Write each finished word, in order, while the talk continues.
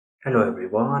Hello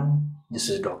everyone, this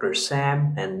is Dr.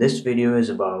 Sam and this video is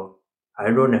about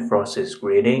hydronephrosis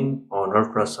grading on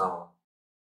ultrasound.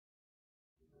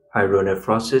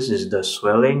 Hydronephrosis is the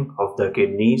swelling of the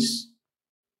kidneys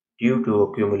due to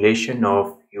accumulation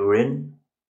of urine.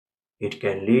 It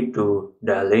can lead to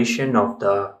dilation of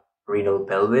the renal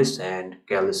pelvis and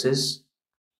calyces.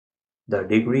 The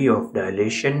degree of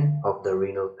dilation of the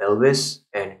renal pelvis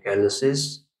and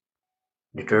calyces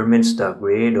determines the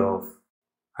grade of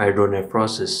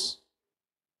hydronephrosis.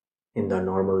 In the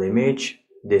normal image,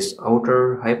 this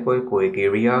outer hypoechoic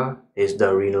area is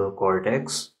the renal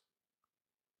cortex.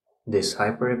 This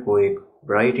hyperechoic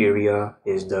bright area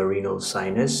is the renal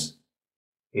sinus.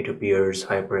 It appears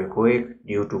hyperechoic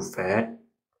due to fat.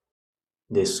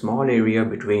 This small area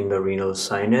between the renal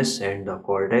sinus and the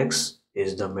cortex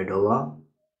is the medulla.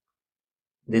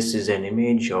 This is an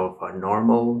image of a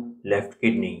normal left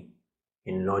kidney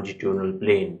in longitudinal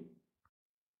plane.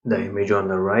 The image on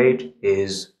the right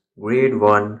is Grade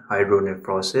 1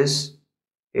 hydronephrosis.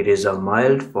 It is a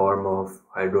mild form of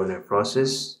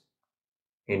hydronephrosis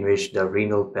in which the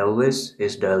renal pelvis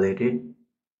is dilated,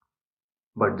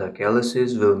 but the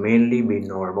calyces will mainly be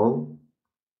normal.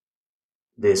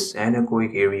 This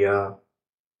anechoic area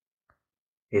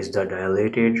is the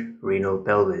dilated renal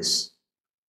pelvis.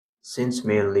 Since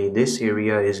mainly this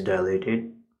area is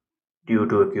dilated due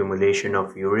to accumulation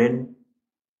of urine,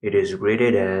 it is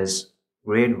graded as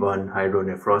Grade 1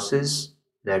 hydronephrosis,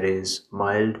 that is,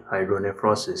 mild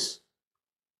hydronephrosis.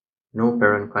 No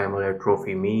parenchymal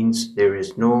atrophy means there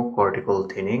is no cortical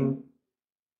thinning.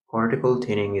 Cortical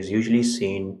thinning is usually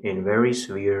seen in very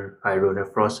severe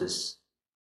hydronephrosis.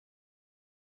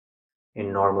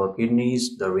 In normal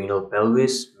kidneys, the renal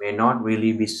pelvis may not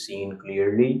really be seen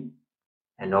clearly,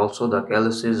 and also the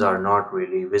calyces are not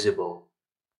really visible.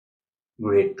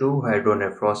 Grade 2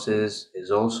 hydronephrosis is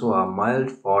also a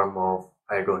mild form of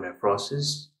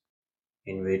hydronephrosis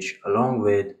in which, along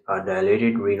with a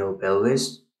dilated renal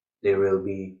pelvis, there will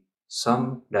be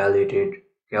some dilated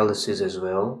calyces as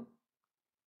well.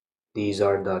 These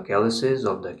are the calyces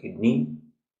of the kidney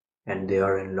and they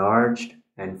are enlarged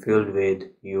and filled with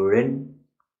urine.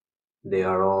 They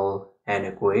are all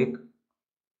anechoic.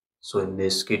 So in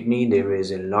this kidney there is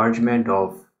enlargement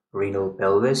of renal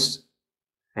pelvis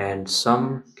and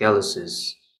some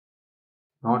calyces.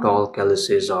 Not all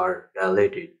calyces are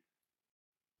dilated.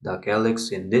 The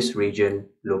calyx in this region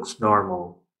looks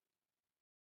normal.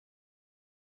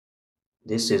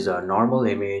 This is a normal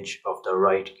image of the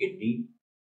right kidney.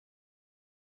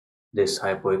 This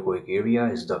hypoechoic area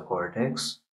is the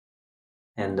cortex,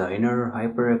 and the inner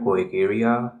hyperechoic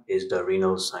area is the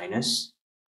renal sinus.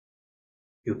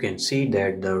 You can see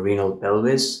that the renal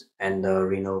pelvis and the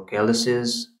renal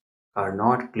calyces are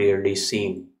not clearly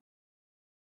seen.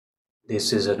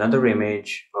 This is another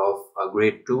image of a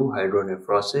grade 2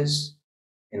 hydronephrosis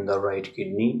in the right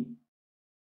kidney.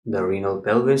 The renal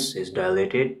pelvis is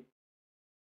dilated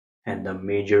and the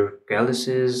major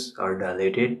calyces are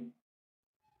dilated,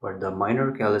 but the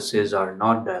minor calyces are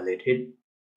not dilated.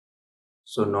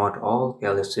 So not all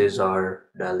calyces are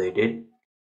dilated.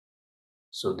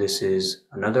 So this is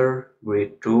another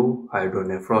grade 2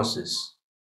 hydronephrosis.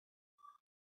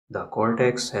 The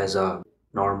cortex has a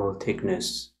normal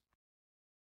thickness.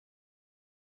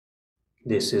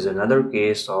 This is another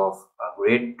case of a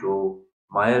grade 2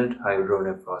 mild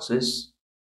hydronephrosis.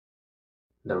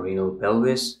 The renal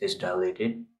pelvis is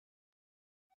dilated.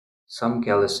 Some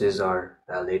calyces are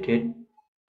dilated,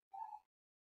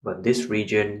 but this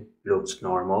region looks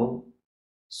normal.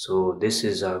 So this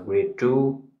is a grade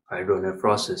 2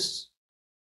 hydronephrosis.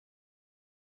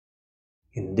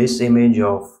 In this image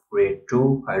of grade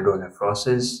 2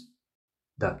 hydronephrosis,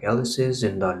 the calyces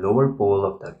in the lower pole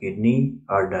of the kidney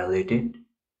are dilated,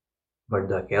 but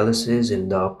the calyces in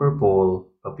the upper pole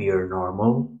appear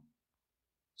normal.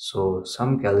 So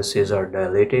some calyces are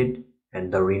dilated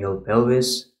and the renal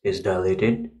pelvis is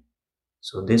dilated.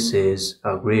 So this is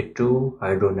a grade 2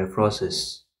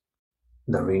 hydronephrosis.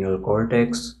 The renal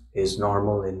cortex is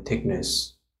normal in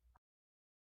thickness.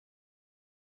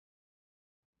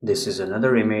 This is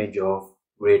another image of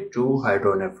grade 2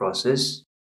 hydronephrosis.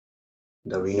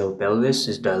 The renal pelvis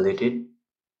is dilated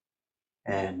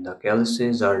and the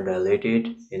calyces are dilated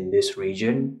in this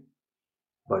region,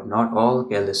 but not all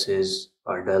calyces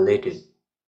are dilated.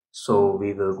 So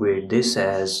we will grade this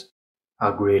as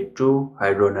a grade 2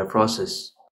 hydronephrosis.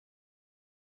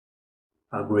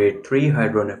 A grade 3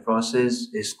 hydronephrosis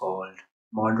is called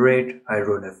moderate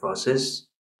hydronephrosis.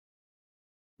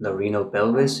 The renal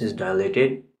pelvis is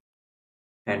dilated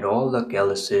and all the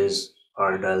calyces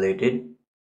are dilated,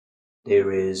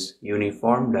 There is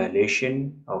uniform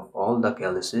dilation of all the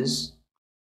calyces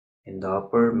in the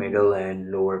upper, middle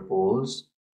and lower poles.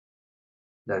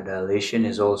 The dilation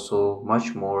is also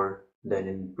much more than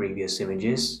in previous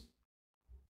images.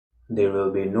 There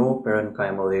will be no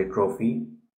parenchymal atrophy,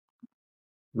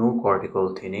 no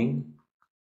cortical thinning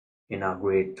in a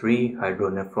grade 3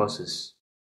 hydronephrosis.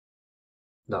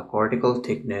 The cortical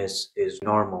thickness is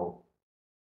normal.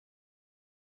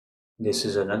 This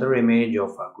is another image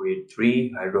of a grade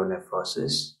 3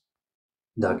 hydronephrosis.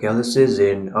 The calyces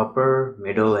in upper,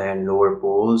 middle and lower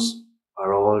poles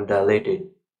are all dilated.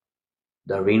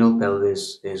 The renal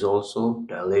pelvis is also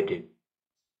dilated.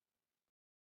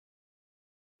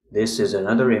 This is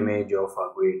another image of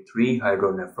a grade 3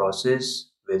 hydronephrosis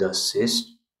with a cyst.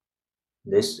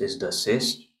 This is the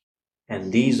cyst,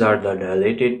 and these are the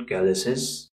dilated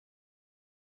calyces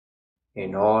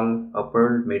in all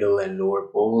upper, middle and lower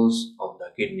poles of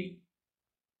the kidney.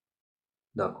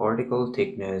 The cortical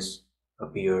thickness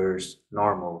appears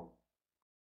normal.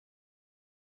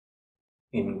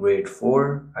 In grade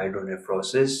 4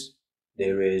 hydronephrosis,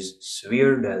 there is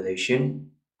severe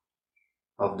dilation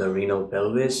of the renal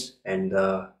pelvis and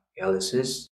the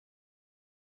calyces.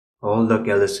 All the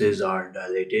calyces are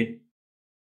dilated.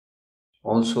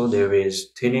 Also, there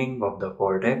is thinning of the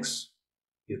cortex.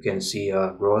 You can see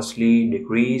a grossly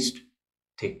decreased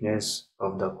thickness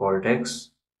of the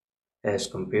cortex as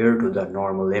compared to the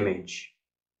normal image.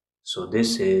 So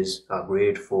this is a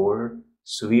grade 4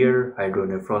 severe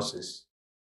hydronephrosis.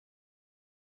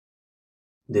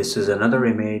 This is another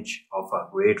image of a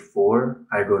grade 4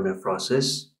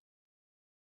 hydronephrosis.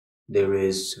 There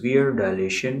is severe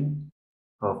dilation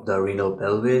of the renal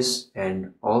pelvis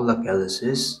and all the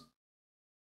calyces.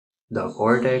 The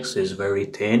cortex is very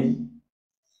thin.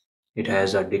 It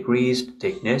has a decreased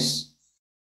thickness.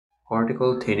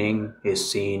 Cortical thinning is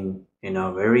seen in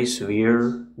a very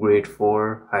severe grade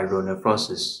 4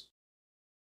 hydronephrosis.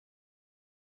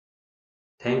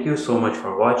 Thank you so much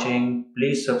for watching.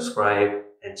 Please subscribe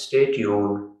and stay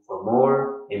tuned for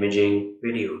more imaging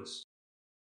videos.